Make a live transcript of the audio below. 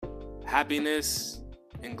Happiness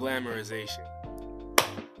and glamorization.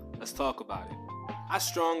 Let's talk about it. I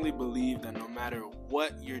strongly believe that no matter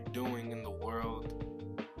what you're doing in the world,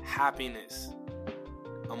 happiness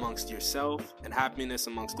amongst yourself and happiness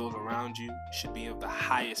amongst those around you should be of the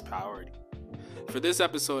highest priority. For this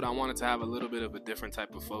episode, I wanted to have a little bit of a different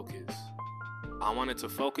type of focus. I wanted to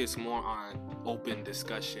focus more on open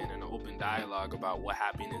discussion and open dialogue about what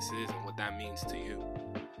happiness is and what that means to you.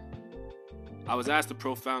 I was asked a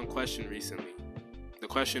profound question recently. The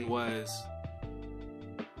question was,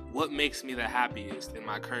 what makes me the happiest in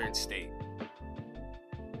my current state?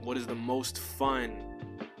 What is the most fun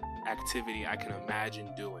activity I can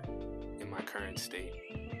imagine doing in my current state?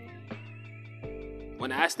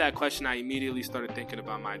 When I asked that question, I immediately started thinking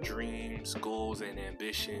about my dreams, goals, and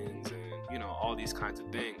ambitions, and all these kinds of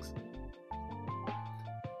things.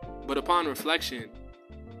 But upon reflection,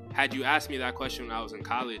 had you asked me that question when I was in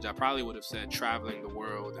college, I probably would have said traveling the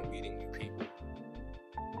world and meeting new people.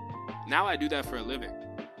 Now I do that for a living.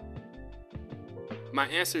 My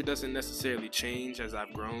answer doesn't necessarily change as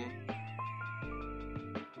I've grown,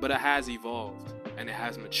 but it has evolved and it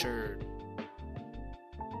has matured.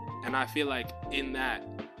 And I feel like in that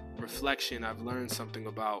reflection, I've learned something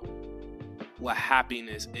about what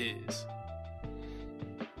happiness is.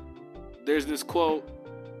 There's this quote,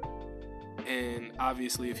 and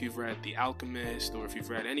obviously if you've read The Alchemist or if you've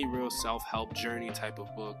read any real self-help journey type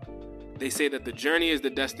of book, they say that the journey is the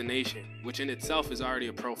destination, which in itself is already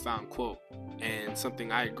a profound quote and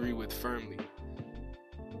something I agree with firmly.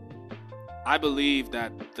 I believe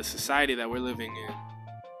that the society that we're living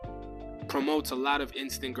in promotes a lot of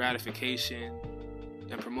instant gratification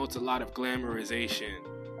and promotes a lot of glamorization.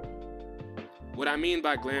 What I mean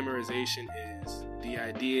by glamorization is the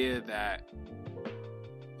idea that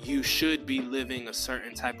you should be living a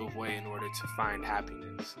certain type of way in order to find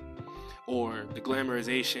happiness. Or the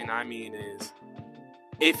glamorization I mean is,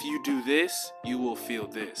 if you do this, you will feel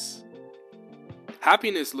this.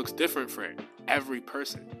 Happiness looks different for every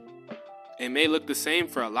person. It may look the same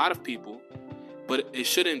for a lot of people, but it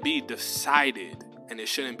shouldn't be decided and it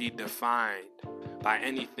shouldn't be defined by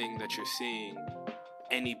anything that you're seeing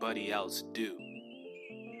anybody else do.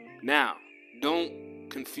 Now, don't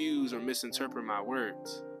confuse or misinterpret my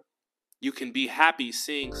words. You can be happy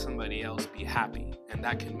seeing somebody else be happy, and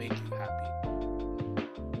that can make you happy.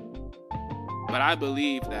 But I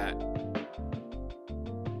believe that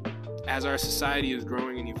as our society is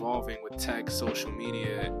growing and evolving with tech, social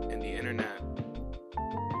media, and the internet,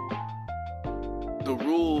 the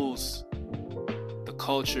rules, the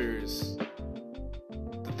cultures,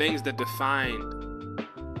 the things that defined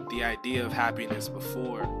the idea of happiness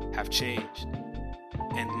before have changed.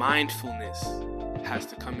 And mindfulness has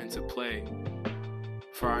to come into play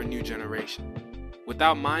for our new generation.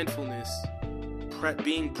 Without mindfulness,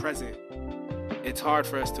 being present, it's hard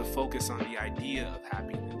for us to focus on the idea of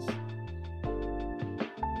happiness.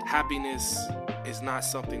 Happiness is not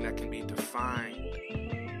something that can be defined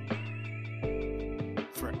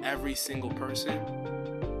for every single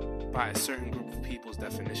person by a certain group of people's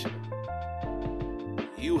definition.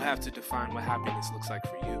 You have to define what happiness looks like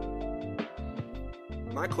for you.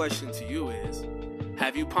 My question to you is,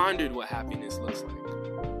 have you pondered what happiness looks like?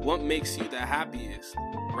 What makes you the happiest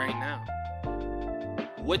right now?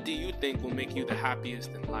 What do you think will make you the happiest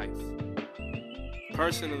in life?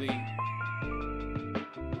 Personally,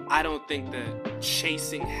 I don't think that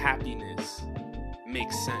chasing happiness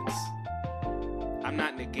makes sense. I'm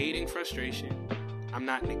not negating frustration. I'm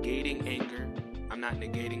not negating anger. I'm not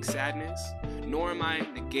negating sadness, nor am I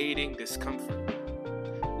negating discomfort.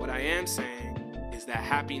 What I am saying is that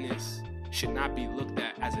happiness should not be looked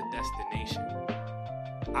at as a destination.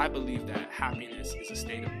 I believe that happiness is a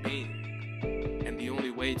state of being, and the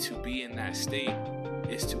only way to be in that state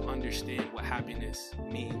is to understand what happiness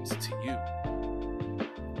means to you.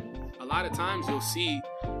 A lot of times you'll see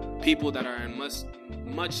people that are in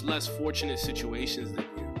much less fortunate situations than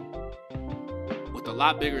you, with a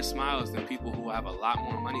lot bigger smiles than people who have a lot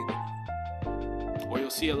more money than you. Or you'll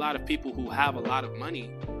see a lot of people who have a lot of money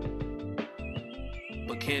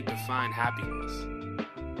but can't define happiness.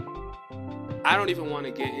 I don't even want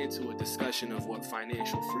to get into a discussion of what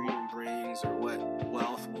financial freedom brings or what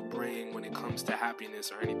wealth will bring when it comes to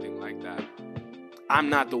happiness or anything like that. I'm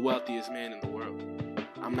not the wealthiest man in the world.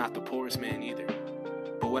 I'm not the poorest man either.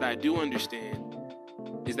 But what I do understand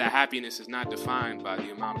is that happiness is not defined by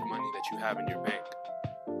the amount of money that you have in your bank.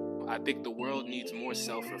 I think the world needs more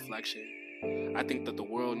self-reflection. I think that the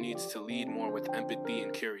world needs to lead more with empathy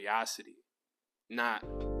and curiosity, not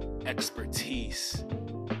expertise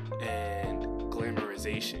and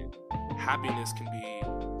glamorization. Happiness can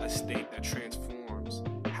be a state that transforms.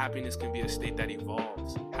 Happiness can be a state that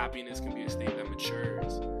evolves. Happiness can be a state that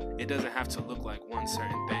matures. It doesn't have to look like one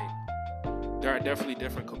certain thing. There are definitely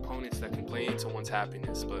different components that can play into one's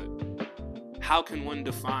happiness, but how can one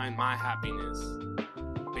define my happiness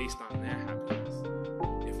based on their happiness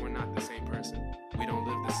if we're not the same person? We don't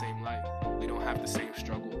live the same life. We don't have the same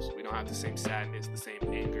struggles. We don't have the same sadness, the same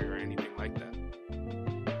anger, or anything like that.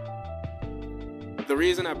 The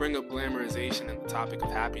reason I bring up glamorization and the topic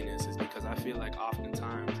of happiness is because I feel like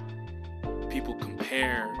oftentimes people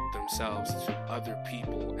compare themselves to other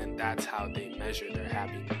people, and that's how they measure their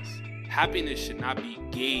happiness. Happiness should not be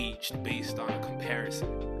gauged based on a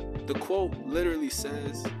comparison. The quote literally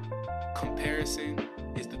says, "Comparison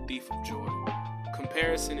is the thief of joy."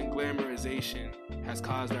 Comparison and glamorization has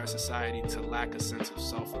caused our society to lack a sense of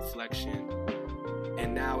self-reflection,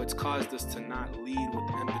 and now it's caused us to not lead with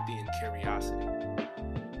empathy and curiosity.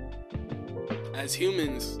 As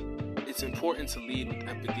humans, it's important to lead with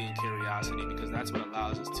empathy and curiosity because that's what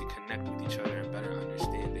allows us to connect with each other and better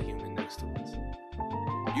understand the human next to us.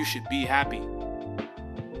 You should be happy.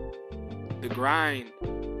 The grind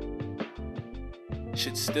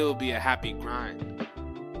should still be a happy grind.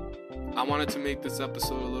 I wanted to make this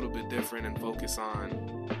episode a little bit different and focus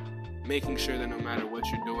on making sure that no matter what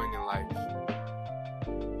you're doing in life,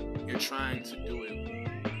 you're trying to do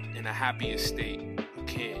it in a happiest state you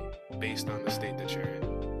can based on the state that you're in.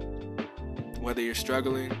 Whether you're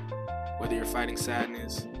struggling, whether you're fighting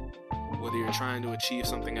sadness, whether you're trying to achieve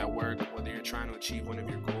something at work, whether you're trying to achieve one of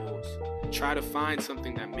your goals, try to find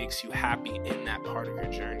something that makes you happy in that part of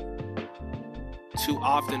your journey. Too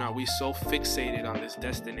often are we so fixated on this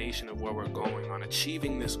destination of where we're going, on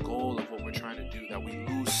achieving this goal of what we're trying to do, that we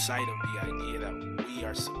lose sight of the idea that we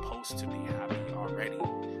are supposed to be happy already.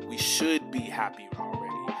 We should be happy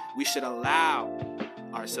already. We should allow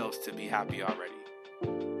ourselves to be happy already.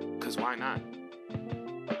 Because why not?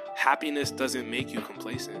 Happiness doesn't make you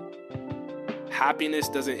complacent. Happiness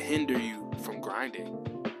doesn't hinder you from grinding.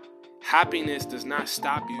 Happiness does not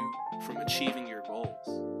stop you from achieving your goals.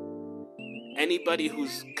 Anybody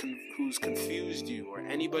who's confused you, or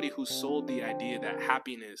anybody who's sold the idea that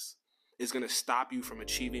happiness is going to stop you from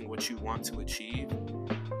achieving what you want to achieve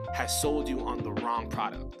has sold you on the wrong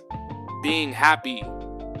product. Being happy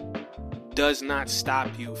does not stop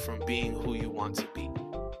you from being who you want to be.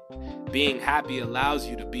 Being happy allows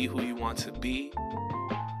you to be who you want to be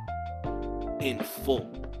in full.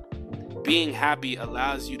 Being happy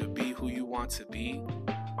allows you to be who you want to be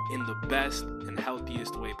in the best and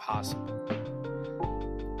healthiest way possible.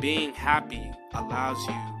 Being happy allows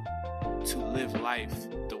you to live life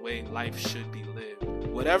the way life should be lived.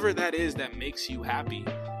 Whatever that is that makes you happy,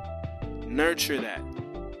 nurture that.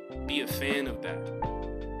 Be a fan of that.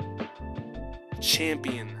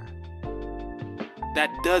 Champion that. That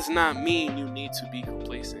does not mean you need to be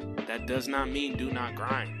complacent. That does not mean do not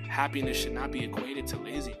grind. Happiness should not be equated to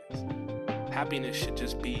laziness. Happiness should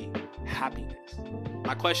just be happiness.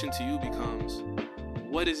 My question to you becomes,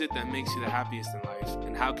 what is it that makes you the happiest in life,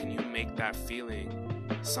 and how can you make that feeling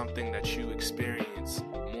something that you experience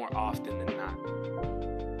more often than not?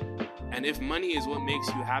 And if money is what makes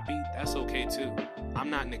you happy, that's okay too. I'm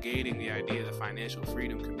not negating the idea that financial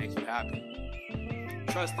freedom can make you happy.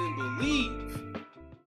 Trust and believe